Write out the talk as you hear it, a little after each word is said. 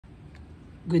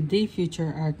Good day, future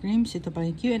Arcrims. Ito pa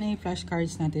yung Q&A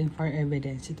flashcards natin for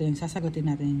evidence. Ito yung sasagutin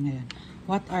natin ngayon.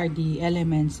 What are the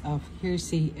elements of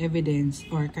hearsay evidence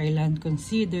or kailan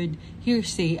considered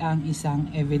hearsay ang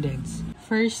isang evidence?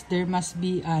 First, there must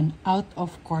be an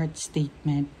out-of-court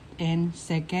statement. And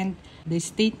second, the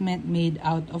statement made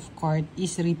out of court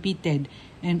is repeated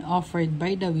and offered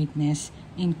by the witness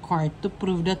in court to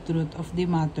prove the truth of the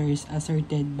matters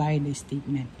asserted by the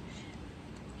statement.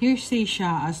 Hearsay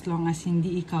siya as long as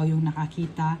hindi ikaw yung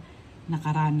nakakita,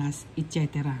 nakaranas,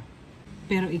 etc.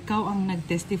 Pero ikaw ang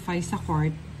nag-testify sa court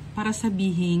para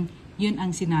sabihin yun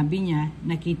ang sinabi niya,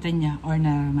 nakita niya, or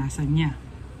naranasan niya.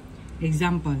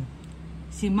 Example,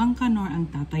 si Mang Kanor ang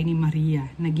tatay ni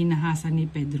Maria na ginahasa ni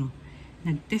Pedro.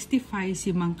 Nag-testify si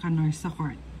Mang Kanor sa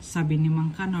court. Sabi ni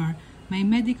Mang Kanor, may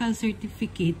medical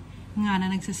certificate nga na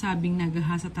nagsasabing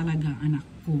nagahasa talaga ang anak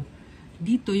ko.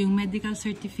 Dito, yung medical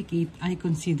certificate ay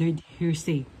considered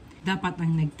hearsay. Dapat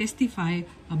ang nag-testify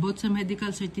about sa medical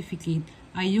certificate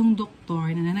ay yung doktor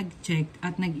na nag-check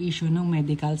at nag-issue ng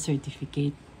medical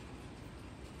certificate.